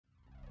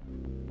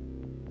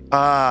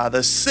Ah, the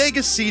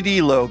Sega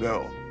CD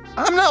logo.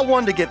 I'm not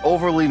one to get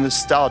overly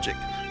nostalgic,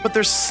 but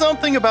there's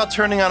something about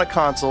turning on a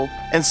console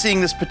and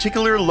seeing this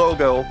particular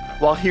logo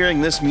while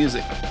hearing this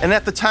music. And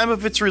at the time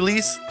of its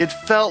release, it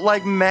felt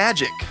like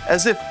magic,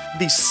 as if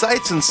these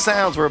sights and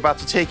sounds were about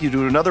to take you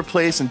to another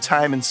place in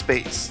time and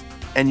space.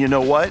 And you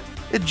know what?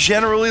 It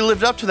generally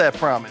lived up to that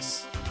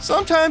promise.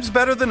 Sometimes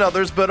better than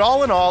others, but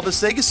all in all, the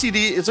Sega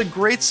CD is a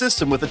great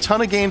system with a ton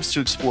of games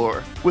to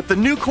explore. With the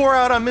new core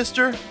out on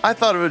MiSTer, I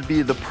thought it would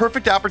be the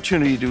perfect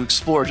opportunity to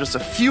explore just a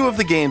few of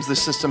the games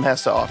this system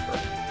has to offer.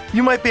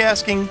 You might be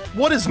asking,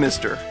 what is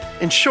MiSTer?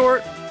 In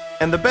short,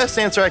 and the best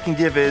answer I can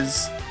give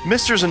is,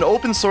 MiSTer's an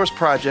open source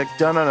project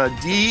done on a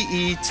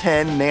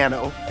DE10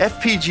 Nano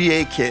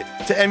FPGA kit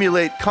to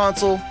emulate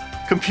console,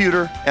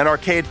 computer, and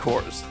arcade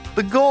cores.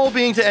 The goal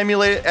being to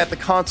emulate it at the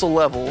console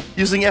level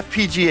using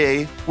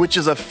FPGA, which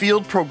is a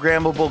field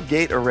programmable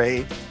gate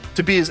array,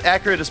 to be as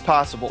accurate as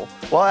possible,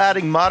 while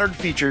adding modern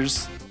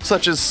features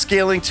such as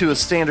scaling to a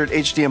standard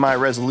HDMI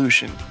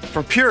resolution.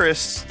 For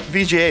purists,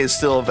 VGA is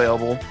still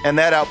available, and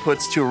that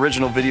outputs to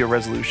original video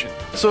resolution.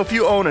 So if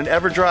you own an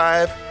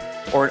EverDrive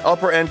or an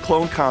upper-end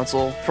clone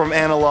console from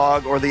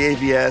Analog or the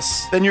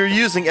AVS, then you're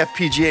using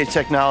FPGA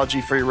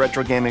technology for your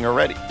retro gaming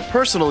already.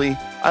 Personally,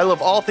 I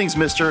love all things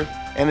MiSTer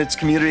and its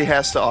community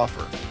has to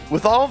offer.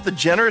 With all of the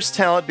generous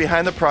talent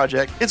behind the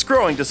project, it's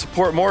growing to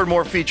support more and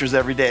more features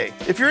every day.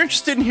 If you're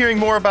interested in hearing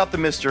more about the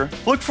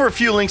MiSTer, look for a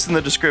few links in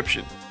the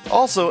description.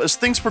 Also, as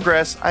things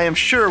progress, I am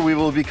sure we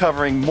will be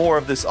covering more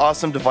of this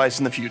awesome device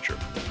in the future.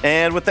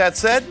 And with that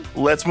said,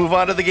 let's move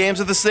on to the games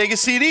of the Sega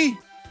CD.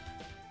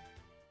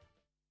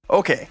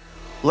 Okay,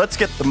 let's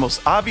get the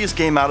most obvious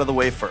game out of the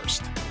way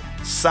first.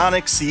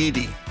 Sonic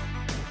CD.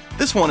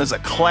 This one is a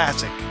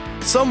classic.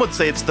 Some would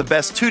say it's the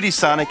best 2D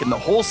Sonic in the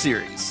whole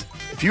series.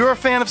 If you're a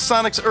fan of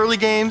Sonic's early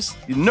games,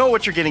 you know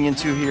what you're getting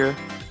into here,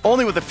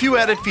 only with a few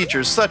added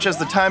features such as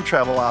the time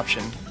travel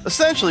option.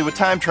 Essentially, with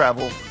time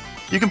travel,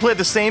 you can play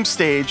the same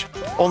stage,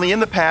 only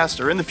in the past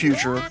or in the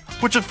future,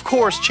 which of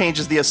course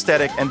changes the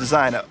aesthetic and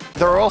design up.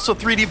 There are also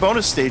 3D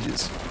bonus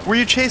stages, where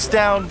you chase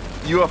down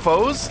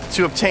UFOs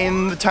to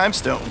obtain the time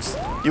stones.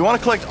 You want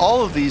to collect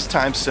all of these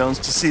time stones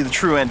to see the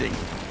true ending,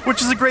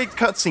 which is a great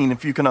cutscene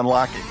if you can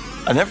unlock it.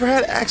 I never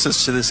had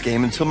access to this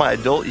game until my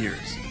adult years,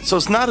 so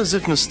it's not as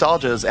if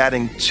nostalgia is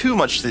adding too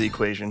much to the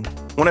equation.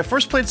 When I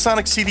first played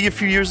Sonic CD a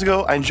few years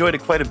ago, I enjoyed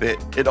it quite a bit.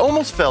 It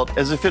almost felt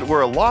as if it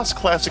were a lost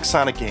classic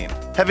Sonic game.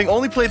 Having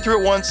only played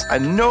through it once, I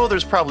know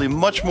there's probably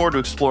much more to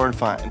explore and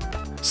find.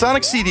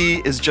 Sonic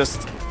CD is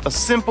just a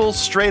simple,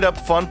 straight-up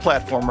fun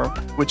platformer,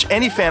 which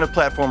any fan of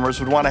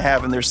platformers would want to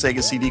have in their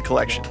Sega CD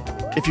collection.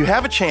 If you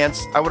have a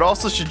chance, I would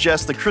also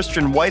suggest the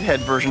Christian Whitehead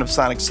version of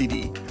Sonic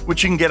CD,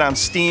 which you can get on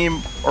Steam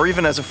or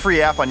even as a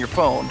free app on your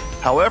phone.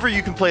 However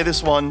you can play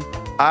this one,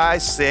 I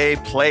say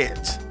play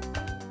it.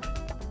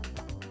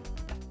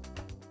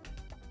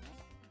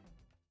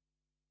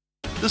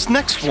 This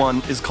next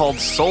one is called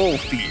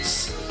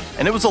Sol-Feace,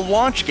 and it was a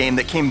launch game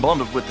that came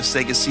bundled with the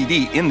Sega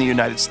CD in the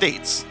United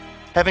States.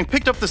 Having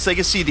picked up the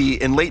Sega CD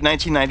in late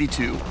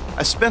 1992,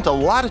 I spent a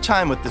lot of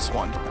time with this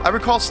one. I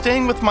recall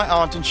staying with my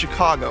aunt in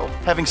Chicago,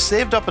 having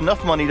saved up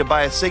enough money to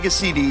buy a Sega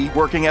CD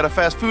working at a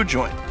fast food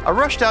joint. I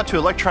rushed out to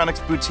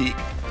Electronics Boutique,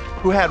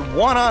 who had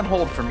one on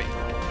hold for me.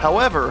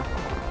 However,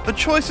 the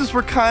choices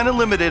were kind of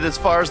limited as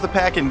far as the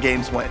pack-in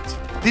games went.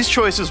 These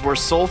choices were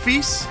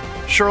Sol-Feace,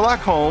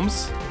 Sherlock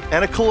Holmes,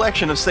 and a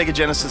collection of Sega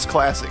Genesis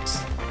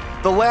classics,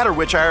 the latter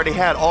which I already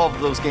had all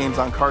of those games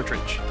on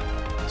cartridge.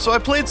 So I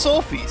played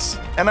Sol-Feace,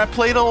 and I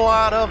played a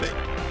lot of it.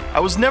 I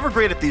was never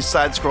great at these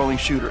side-scrolling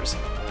shooters,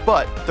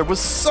 but there was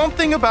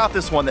something about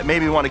this one that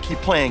made me want to keep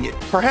playing it.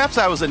 Perhaps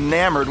I was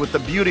enamored with the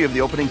beauty of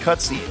the opening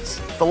cutscenes,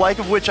 the like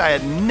of which I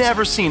had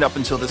never seen up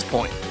until this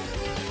point.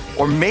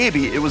 Or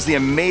maybe it was the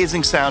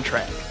amazing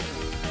soundtrack.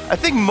 I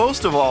think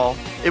most of all,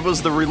 it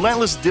was the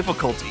relentless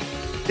difficulty.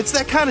 It's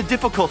that kind of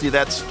difficulty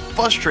that's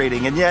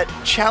frustrating and yet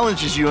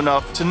challenges you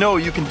enough to know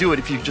you can do it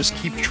if you just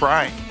keep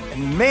trying.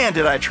 And man,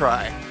 did I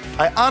try.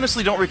 I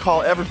honestly don't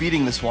recall ever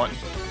beating this one.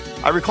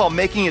 I recall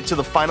making it to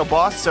the final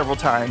boss several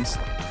times,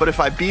 but if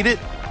I beat it,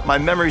 my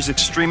memory's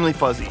extremely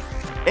fuzzy.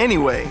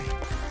 Anyway,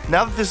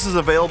 now that this is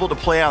available to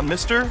play on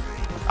MiSTer,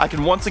 I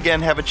can once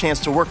again have a chance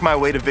to work my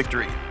way to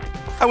victory.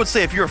 I would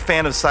say if you're a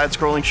fan of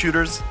side-scrolling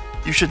shooters,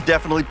 you should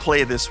definitely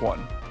play this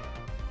one.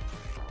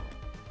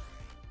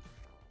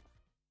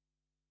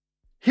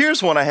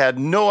 Here's one I had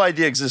no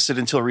idea existed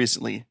until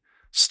recently.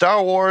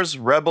 Star Wars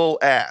Rebel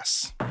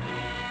Ass.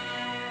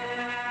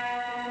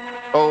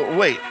 Oh,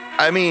 wait,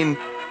 I mean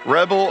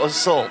Rebel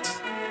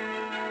Assault.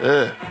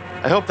 Ugh,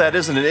 I hope that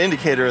isn't an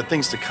indicator of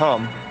things to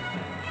come.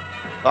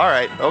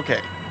 Alright,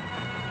 okay.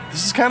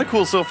 This is kind of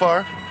cool so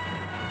far.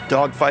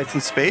 Dogfights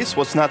in space,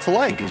 what's not to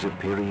like? It is a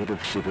period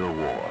of civil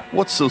war.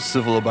 What's so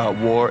civil about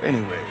war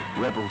anyway?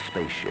 Rebel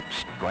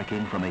spaceships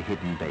striking from a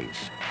hidden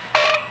base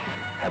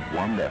have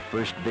won their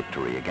first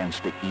victory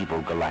against the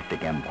evil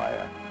Galactic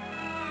Empire.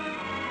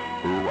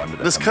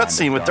 This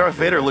cutscene with Darth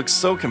Vader looks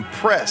so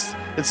compressed.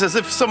 It's as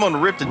if someone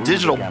ripped a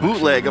digital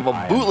bootleg of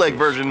a bootleg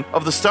version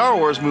of the Star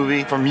Wars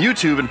movie from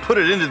YouTube and put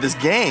it into this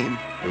game.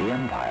 The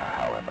Empire,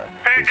 however,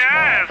 Hey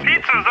guys,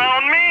 pizza's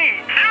on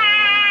me!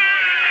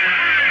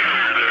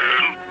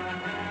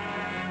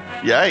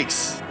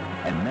 Yikes.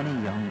 and many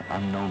young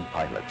unknown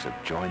pilots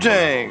have joined.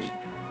 Dang.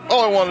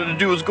 All I wanted to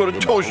do was go to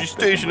Toshi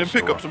Station and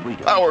pick up some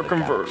power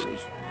converters.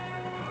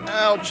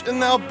 Ouch, and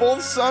now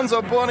both suns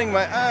are burning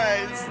my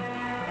eyes.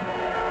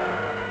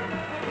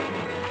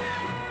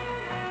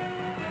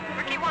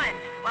 Rookie 1,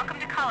 welcome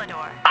to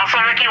Collidor. Also,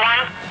 Rookie 1,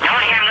 no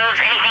one here moves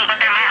anything but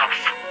their mouths.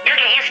 You'll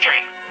get used to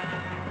it.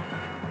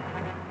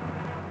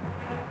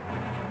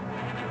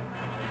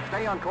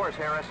 Stay on course,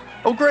 Harris.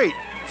 Oh great,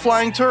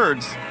 flying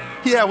turds.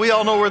 Yeah, we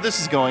all know where this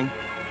is going.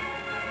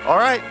 All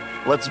right,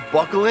 let's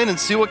buckle in and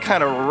see what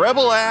kind of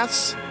rebel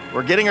ass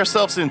we're getting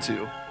ourselves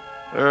into.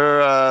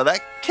 That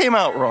came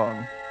out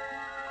wrong.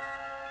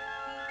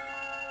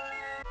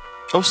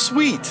 Oh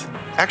sweet,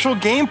 actual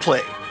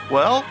gameplay.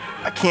 Well,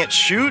 I can't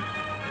shoot,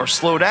 or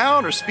slow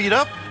down, or speed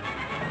up.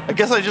 I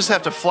guess I just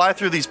have to fly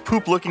through these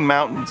poop-looking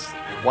mountains.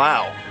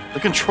 Wow, the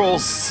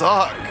controls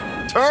suck.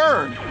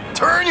 Turn!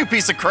 Turn, you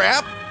piece of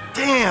crap!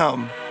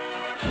 Damn!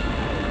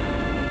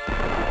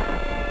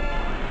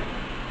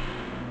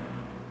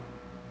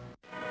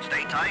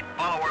 Stay tight,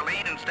 follow our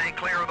lead, and stay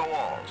clear of the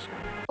walls.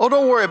 Oh,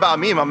 don't worry about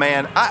me, my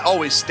man. I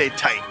always stay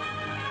tight.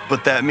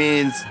 But that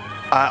means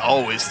I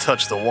always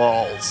touch the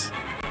walls.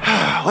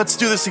 Let's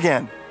do this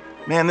again.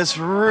 Man, this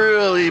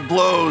really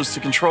blows to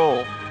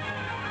control.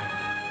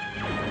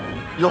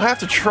 You'll have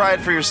to try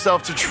it for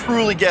yourself to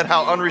truly get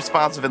how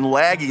unresponsive and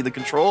laggy the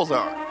controls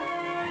are.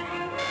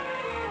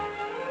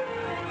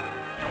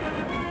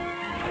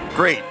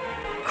 Great.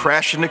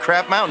 Crash into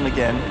Crap Mountain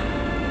again.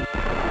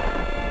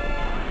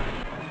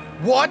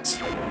 What?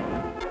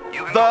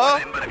 You can The- go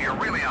with him, but if you're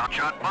really a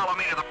hotshot, follow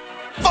me to the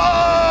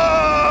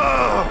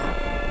Fuck!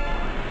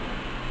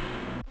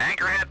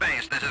 Anchorhead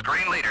base. This is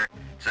Green Leader.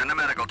 Send a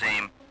medical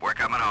team. We're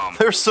coming home.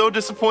 They're so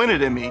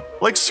disappointed in me.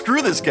 Like,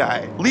 screw this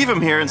guy. Leave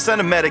him here and send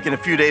a medic in a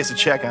few days to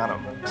check on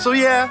him. So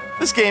yeah,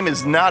 this game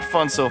is not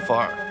fun so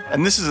far.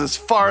 And this is as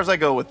far as I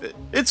go with it.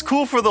 It's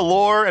cool for the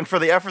lore and for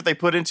the effort they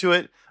put into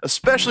it,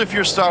 especially if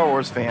you're a Star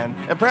Wars fan.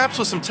 And perhaps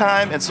with some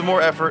time and some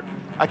more effort,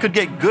 I could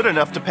get good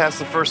enough to pass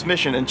the first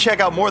mission and check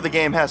out more the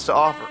game has to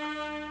offer.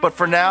 But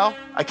for now,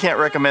 I can't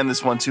recommend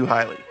this one too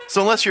highly.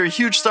 So unless you're a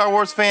huge Star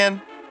Wars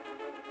fan,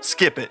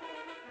 skip it.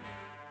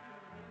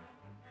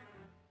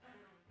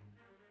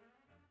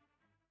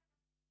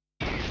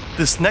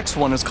 This next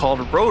one is called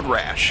Road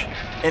Rash,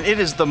 and it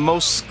is the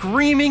most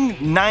screaming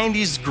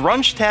 90s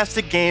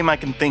grunge-tastic game I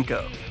can think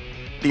of.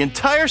 The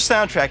entire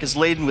soundtrack is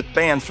laden with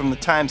bands from the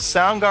time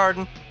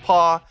Soundgarden,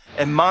 Paw,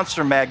 and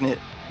Monster Magnet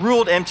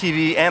ruled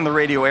MTV and the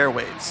radio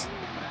airwaves.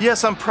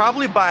 Yes, I'm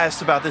probably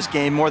biased about this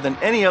game more than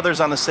any others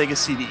on the Sega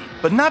CD,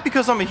 but not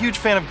because I'm a huge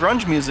fan of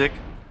grunge music,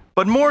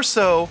 but more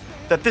so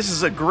that this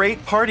is a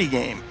great party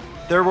game.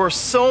 There were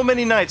so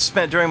many nights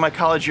spent during my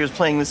college years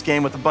playing this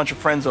game with a bunch of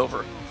friends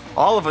over.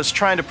 All of us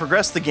trying to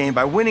progress the game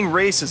by winning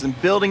races and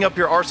building up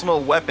your arsenal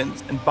of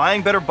weapons and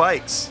buying better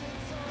bikes.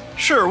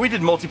 Sure, we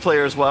did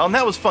multiplayer as well, and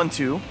that was fun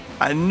too.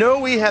 I know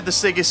we had the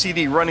Sega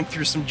CD running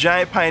through some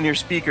giant Pioneer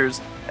speakers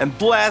and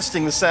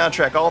blasting the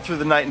soundtrack all through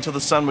the night until the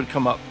sun would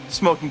come up,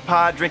 smoking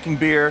pot, drinking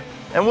beer,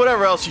 and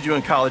whatever else you do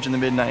in college in the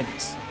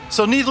mid-90s.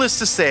 So needless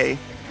to say,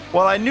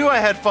 while I knew I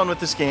had fun with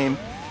this game,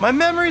 my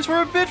memories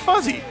were a bit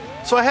fuzzy.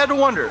 So I had to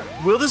wonder,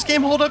 will this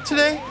game hold up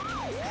today?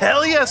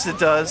 Hell yes it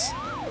does!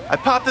 I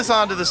popped this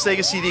onto the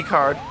Sega CD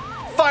card,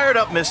 fired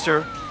up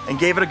MiSTer, and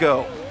gave it a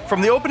go.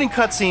 From the opening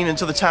cutscene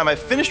until the time I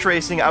finished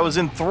racing, I was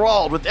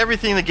enthralled with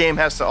everything the game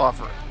has to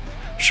offer.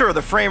 Sure,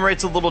 the frame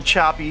rate's a little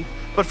choppy,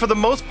 but for the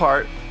most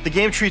part, the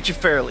game treats you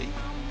fairly.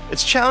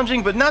 It's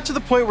challenging, but not to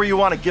the point where you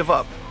want to give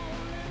up.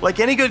 Like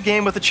any good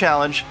game with a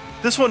challenge,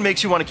 this one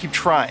makes you want to keep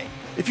trying.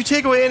 If you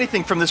take away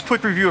anything from this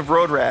quick review of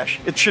Road Rash,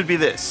 it should be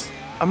this.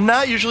 I'm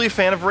not usually a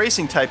fan of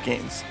racing type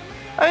games.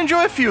 I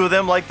enjoy a few of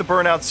them like the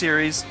Burnout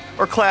series,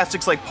 or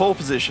classics like Pole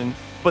Position,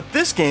 but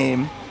this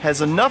game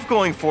has enough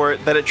going for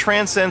it that it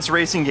transcends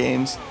racing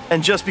games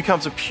and just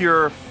becomes a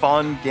pure,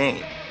 fun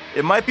game.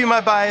 It might be my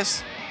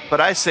bias,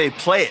 but I say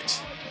play it.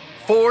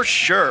 For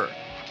sure.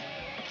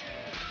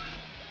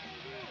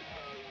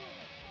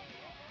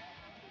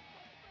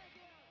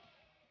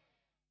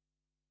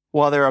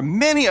 While there are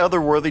many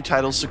other worthy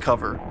titles to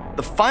cover,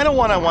 the final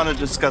one I want to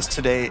discuss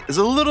today is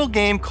a little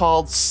game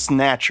called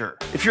Snatcher.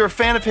 If you're a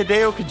fan of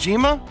Hideo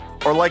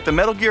Kojima, or like the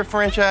Metal Gear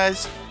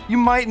franchise, you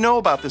might know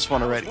about this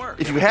one already.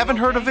 If you haven't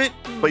heard of it,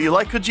 but you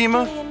like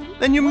Kojima,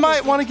 then you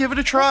might want to give it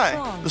a try.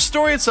 The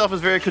story itself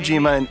is very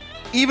Kojima, and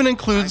even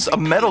includes a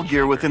Metal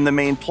Gear within the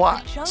main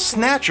plot.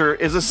 Snatcher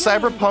is a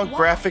cyberpunk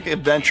graphic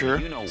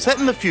adventure set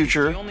in the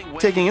future,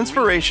 taking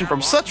inspiration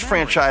from such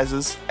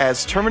franchises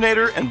as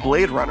Terminator and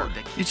Blade Runner.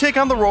 You take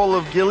on the role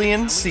of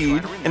Gillian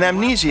Seed, an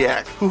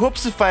amnesiac who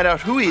hopes to find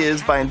out who he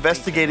is by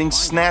investigating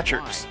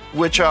Snatchers,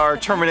 which are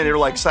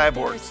Terminator-like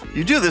cyborgs.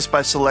 You do this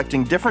by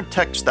selecting different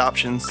text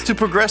options to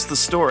progress the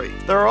story.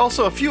 There are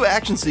also a few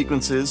action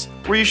sequences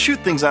where you shoot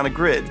things on a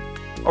grid.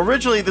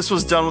 Originally, this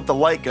was done with the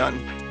light gun,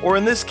 or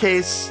in this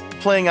case,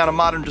 playing on a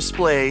modern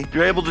display,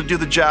 you're able to do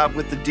the job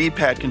with the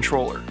D-pad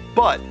controller.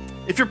 But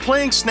if you're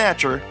playing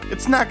Snatcher,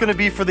 it's not going to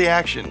be for the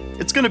action,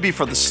 it's going to be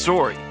for the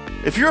story.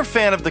 If you're a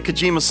fan of the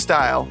Kojima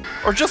style,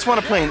 or just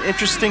want to play an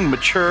interesting,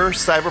 mature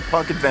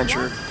cyberpunk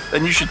adventure,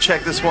 then you should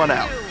check this one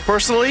out.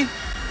 Personally,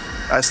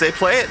 I say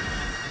play it.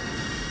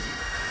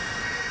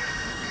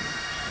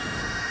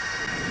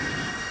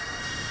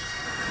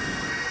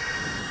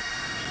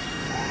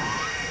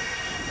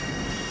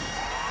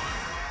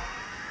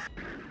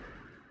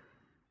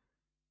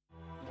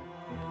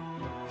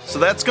 So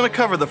that's going to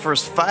cover the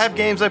first 5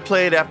 games I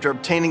played after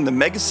obtaining the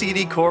Mega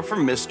CD core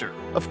from MiSTer.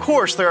 Of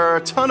course, there are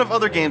a ton of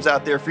other games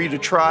out there for you to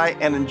try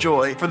and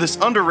enjoy for this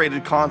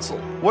underrated console.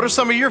 What are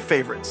some of your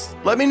favorites?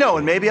 Let me know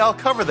and maybe I'll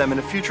cover them in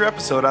a future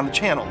episode on the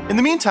channel. In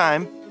the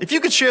meantime, if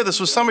you could share this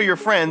with some of your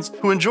friends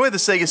who enjoy the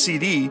Sega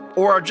CD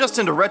or are just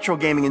into retro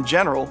gaming in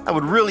general, I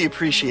would really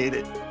appreciate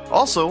it.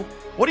 Also,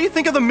 what do you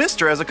think of the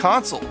MiSTer as a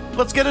console?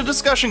 Let's get a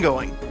discussion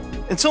going.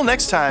 Until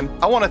next time,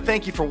 I want to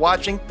thank you for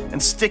watching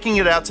and sticking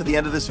it out to the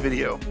end of this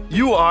video.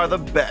 You are the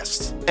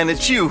best, and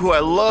it's you who I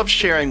love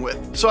sharing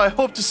with, so I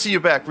hope to see you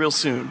back real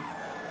soon.